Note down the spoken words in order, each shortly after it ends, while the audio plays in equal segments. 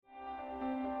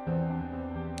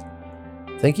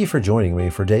Thank you for joining me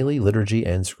for daily liturgy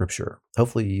and scripture.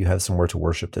 Hopefully, you have somewhere to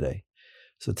worship today.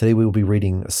 So, today we will be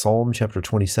reading Psalm chapter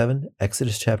 27,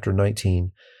 Exodus chapter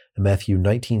 19, and Matthew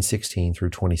 19:16 through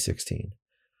 20:16.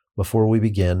 Before we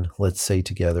begin, let's say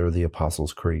together the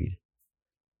Apostles' Creed.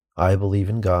 I believe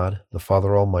in God, the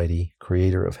Father Almighty,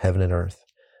 creator of heaven and earth.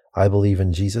 I believe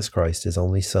in Jesus Christ, his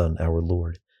only Son, our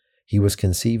Lord. He was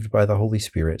conceived by the Holy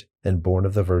Spirit and born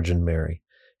of the Virgin Mary.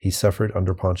 He suffered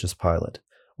under Pontius Pilate,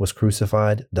 was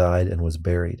crucified, died, and was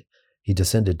buried. He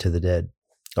descended to the dead.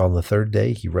 On the third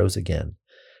day he rose again.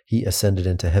 He ascended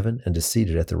into heaven and is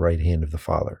seated at the right hand of the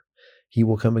Father. He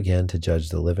will come again to judge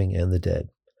the living and the dead.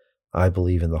 I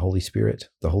believe in the Holy Spirit,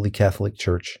 the Holy Catholic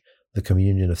Church, the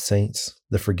communion of saints,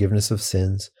 the forgiveness of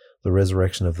sins, the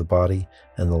resurrection of the body,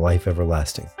 and the life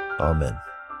everlasting. Amen.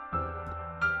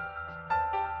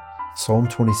 Psalm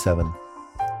 27.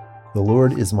 The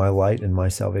Lord is my light and my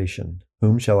salvation.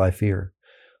 Whom shall I fear?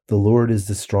 The Lord is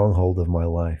the stronghold of my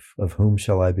life. Of whom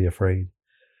shall I be afraid?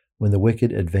 When the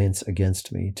wicked advance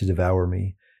against me to devour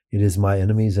me, it is my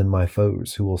enemies and my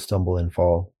foes who will stumble and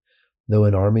fall. Though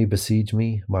an army besiege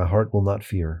me, my heart will not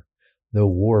fear. Though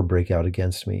war break out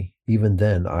against me, even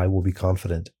then I will be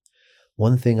confident.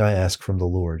 One thing I ask from the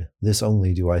Lord, this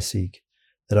only do I seek,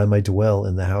 that I might dwell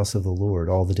in the house of the Lord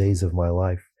all the days of my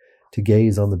life, to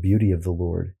gaze on the beauty of the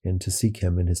Lord and to seek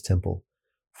him in his temple.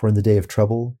 For in the day of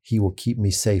trouble he will keep me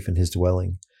safe in his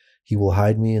dwelling. He will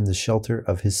hide me in the shelter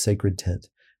of his sacred tent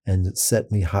and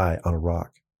set me high on a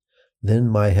rock. Then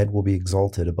my head will be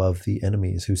exalted above the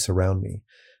enemies who surround me.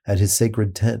 At his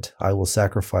sacred tent I will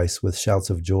sacrifice with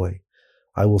shouts of joy.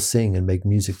 I will sing and make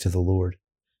music to the Lord.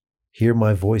 Hear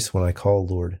my voice when I call,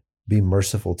 Lord. Be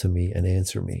merciful to me and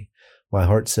answer me. My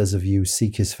heart says of you,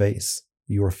 seek his face.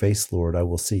 Your face, Lord, I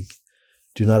will seek.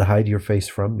 Do not hide your face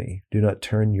from me. Do not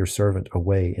turn your servant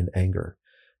away in anger.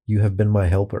 You have been my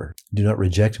helper. Do not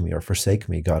reject me or forsake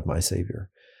me, God my Savior.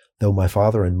 Though my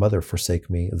father and mother forsake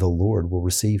me, the Lord will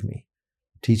receive me.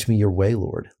 Teach me your way,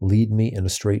 Lord. Lead me in a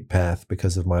straight path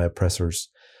because of my oppressors.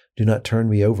 Do not turn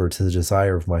me over to the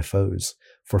desire of my foes,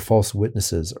 for false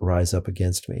witnesses rise up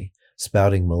against me,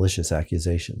 spouting malicious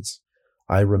accusations.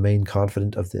 I remain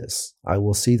confident of this. I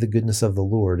will see the goodness of the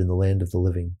Lord in the land of the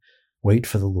living. Wait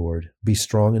for the Lord. Be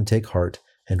strong and take heart,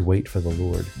 and wait for the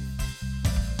Lord.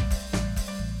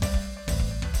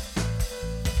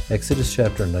 Exodus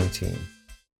chapter 19.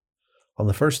 On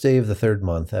the first day of the third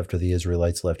month after the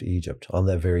Israelites left Egypt, on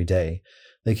that very day,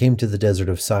 they came to the desert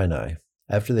of Sinai.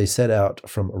 After they set out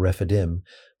from Rephidim,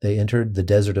 they entered the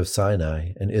desert of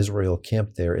Sinai, and Israel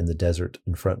camped there in the desert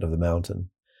in front of the mountain.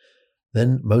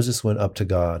 Then Moses went up to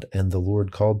God, and the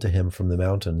Lord called to him from the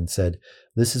mountain and said,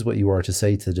 This is what you are to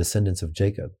say to the descendants of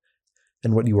Jacob,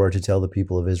 and what you are to tell the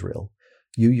people of Israel.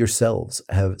 You yourselves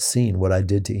have seen what I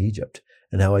did to Egypt,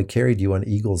 and how I carried you on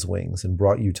eagle's wings and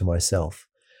brought you to myself.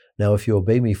 Now if you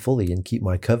obey me fully and keep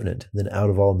my covenant, then out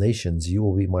of all nations you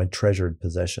will be my treasured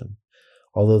possession.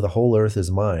 Although the whole earth is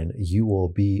mine, you will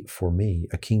be for me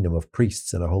a kingdom of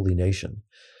priests and a holy nation.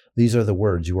 These are the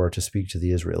words you are to speak to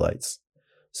the Israelites.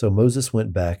 So Moses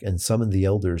went back and summoned the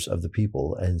elders of the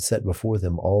people and set before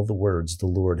them all the words the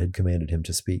Lord had commanded him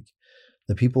to speak.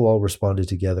 The people all responded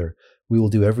together, We will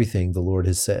do everything the Lord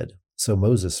has said. So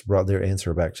Moses brought their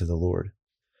answer back to the Lord.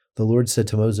 The Lord said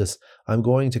to Moses, I'm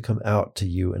going to come out to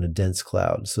you in a dense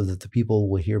cloud, so that the people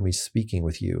will hear me speaking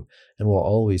with you and will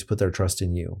always put their trust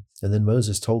in you. And then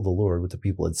Moses told the Lord what the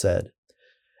people had said.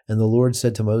 And the Lord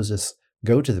said to Moses,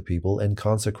 Go to the people and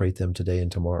consecrate them today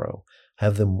and tomorrow.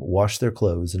 Have them wash their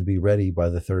clothes and be ready by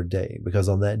the third day, because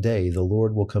on that day the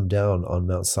Lord will come down on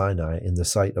Mount Sinai in the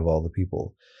sight of all the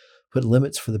people. Put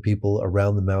limits for the people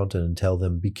around the mountain and tell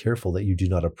them, Be careful that you do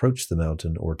not approach the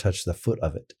mountain or touch the foot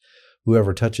of it.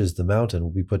 Whoever touches the mountain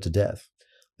will be put to death.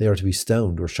 They are to be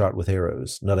stoned or shot with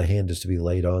arrows. Not a hand is to be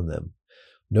laid on them.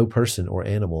 No person or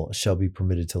animal shall be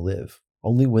permitted to live.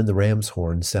 Only when the ram's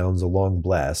horn sounds a long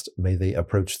blast may they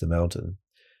approach the mountain.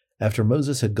 After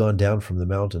Moses had gone down from the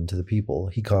mountain to the people,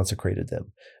 he consecrated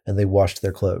them, and they washed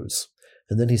their clothes.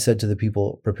 And then he said to the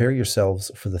people, Prepare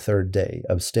yourselves for the third day,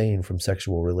 abstain from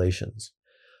sexual relations.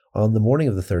 On the morning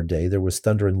of the third day there was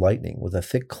thunder and lightning, with a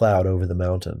thick cloud over the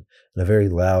mountain, and a very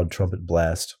loud trumpet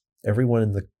blast. Everyone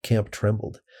in the camp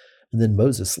trembled. And then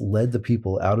Moses led the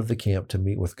people out of the camp to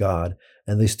meet with God,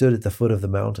 and they stood at the foot of the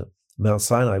mountain. Mount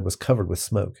Sinai was covered with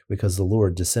smoke, because the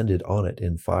Lord descended on it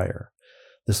in fire.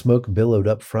 The smoke billowed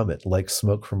up from it like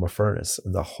smoke from a furnace,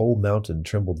 and the whole mountain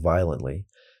trembled violently.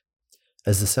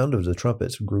 As the sound of the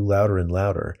trumpet grew louder and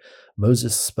louder,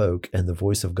 Moses spoke, and the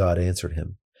voice of God answered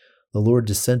him. The Lord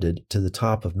descended to the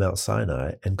top of Mount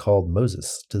Sinai and called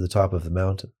Moses to the top of the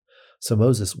mountain. So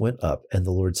Moses went up, and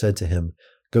the Lord said to him,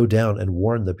 Go down and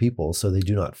warn the people so they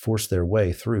do not force their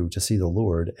way through to see the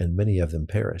Lord, and many of them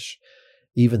perish.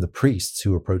 Even the priests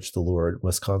who approach the Lord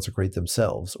must consecrate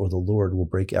themselves, or the Lord will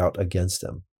break out against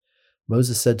them.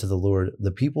 Moses said to the Lord,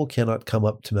 The people cannot come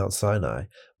up to Mount Sinai,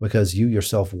 because you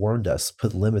yourself warned us,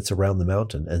 put limits around the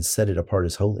mountain, and set it apart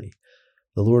as holy.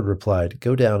 The Lord replied,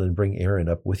 Go down and bring Aaron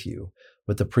up with you.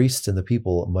 But the priests and the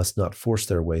people must not force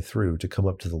their way through to come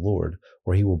up to the Lord,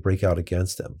 or he will break out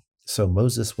against them. So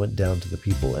Moses went down to the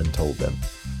people and told them.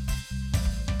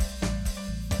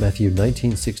 Matthew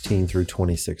 19:16 through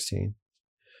 20:16.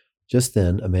 Just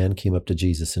then a man came up to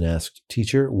Jesus and asked,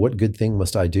 Teacher, what good thing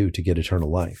must I do to get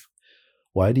eternal life?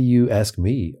 Why do you ask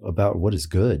me about what is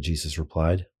good? Jesus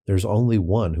replied. There's only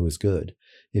one who is good.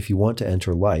 If you want to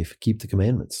enter life, keep the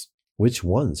commandments. Which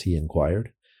ones? He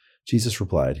inquired. Jesus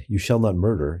replied, You shall not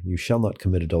murder, you shall not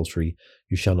commit adultery,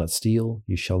 you shall not steal,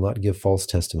 you shall not give false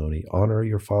testimony, honor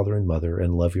your father and mother,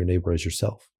 and love your neighbor as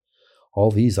yourself.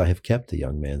 All these I have kept, the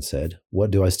young man said.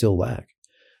 What do I still lack?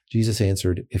 Jesus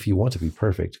answered, If you want to be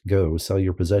perfect, go, sell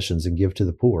your possessions and give to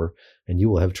the poor, and you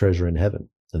will have treasure in heaven,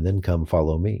 and then come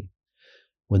follow me.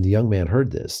 When the young man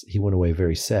heard this, he went away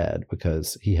very sad,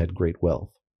 because he had great wealth.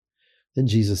 Then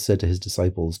Jesus said to his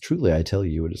disciples, Truly I tell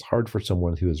you, it is hard for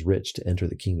someone who is rich to enter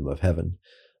the kingdom of heaven.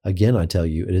 Again I tell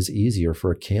you, it is easier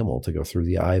for a camel to go through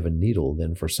the eye of a needle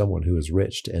than for someone who is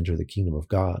rich to enter the kingdom of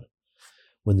God.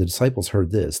 When the disciples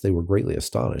heard this, they were greatly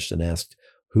astonished and asked,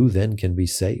 Who then can be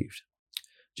saved?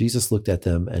 Jesus looked at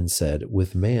them and said,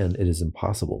 With man it is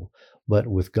impossible, but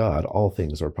with God all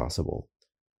things are possible.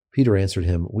 Peter answered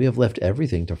him, We have left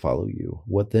everything to follow you.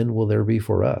 What then will there be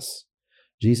for us?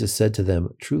 Jesus said to them,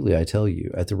 Truly I tell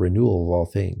you, at the renewal of all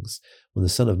things, when the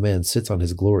Son of Man sits on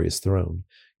his glorious throne,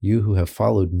 you who have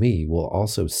followed me will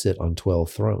also sit on 12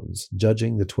 thrones,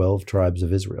 judging the 12 tribes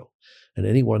of Israel. And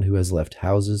anyone who has left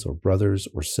houses or brothers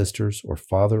or sisters or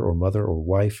father or mother or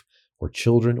wife or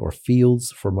children or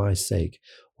fields for my sake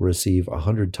will receive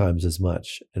 100 times as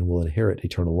much and will inherit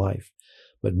eternal life.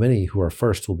 But many who are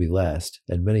first will be last,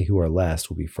 and many who are last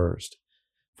will be first.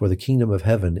 For the kingdom of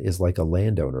heaven is like a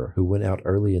landowner who went out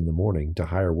early in the morning to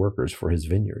hire workers for his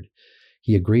vineyard.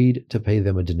 He agreed to pay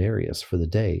them a denarius for the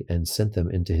day and sent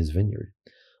them into his vineyard.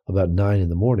 About 9 in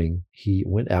the morning, he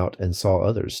went out and saw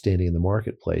others standing in the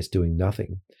marketplace doing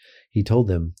nothing. He told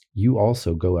them, You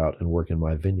also go out and work in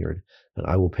my vineyard, and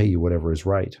I will pay you whatever is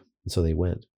right. And so they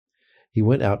went. He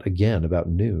went out again about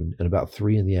noon and about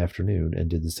 3 in the afternoon and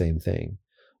did the same thing.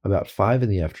 About 5 in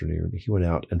the afternoon, he went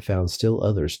out and found still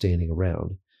others standing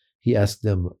around. He asked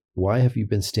them, Why have you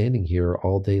been standing here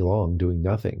all day long doing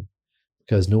nothing?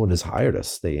 Because no one has hired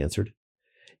us, they answered.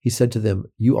 He said to them,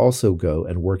 You also go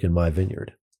and work in my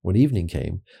vineyard. When evening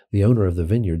came, the owner of the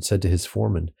vineyard said to his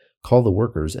foreman, Call the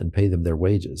workers and pay them their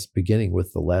wages, beginning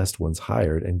with the last ones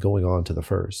hired and going on to the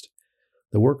first.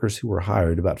 The workers who were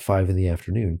hired about 5 in the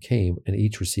afternoon came and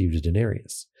each received a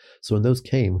denarius. So when those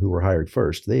came who were hired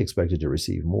first, they expected to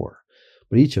receive more.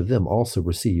 But each of them also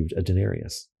received a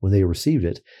denarius. When they received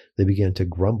it, they began to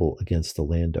grumble against the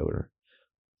landowner.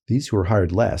 These who were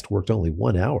hired last worked only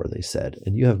 1 hour, they said,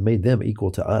 and you have made them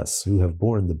equal to us, who have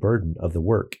borne the burden of the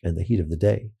work and the heat of the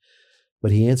day.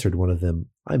 But he answered one of them,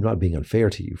 I am not being unfair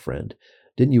to you, friend.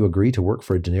 Didn't you agree to work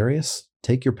for a denarius?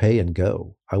 Take your pay and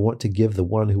go. I want to give the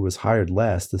one who was hired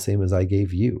last the same as I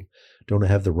gave you. Don't I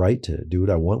have the right to do what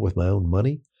I want with my own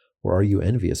money? Or are you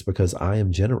envious because I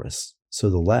am generous? So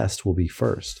the last will be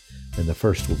first, and the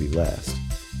first will be last.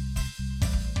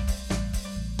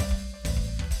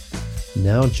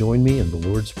 Now join me in the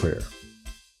Lord's Prayer.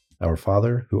 Our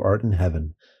Father, who art in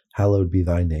heaven, hallowed be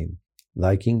thy name.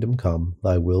 Thy kingdom come,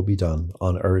 thy will be done,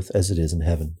 on earth as it is in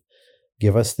heaven.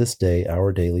 Give us this day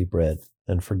our daily bread,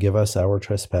 and forgive us our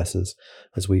trespasses,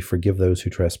 as we forgive those who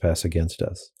trespass against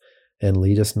us. And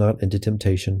lead us not into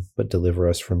temptation, but deliver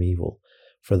us from evil.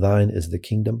 For thine is the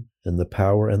kingdom, and the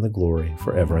power, and the glory,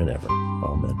 forever and ever.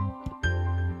 Amen.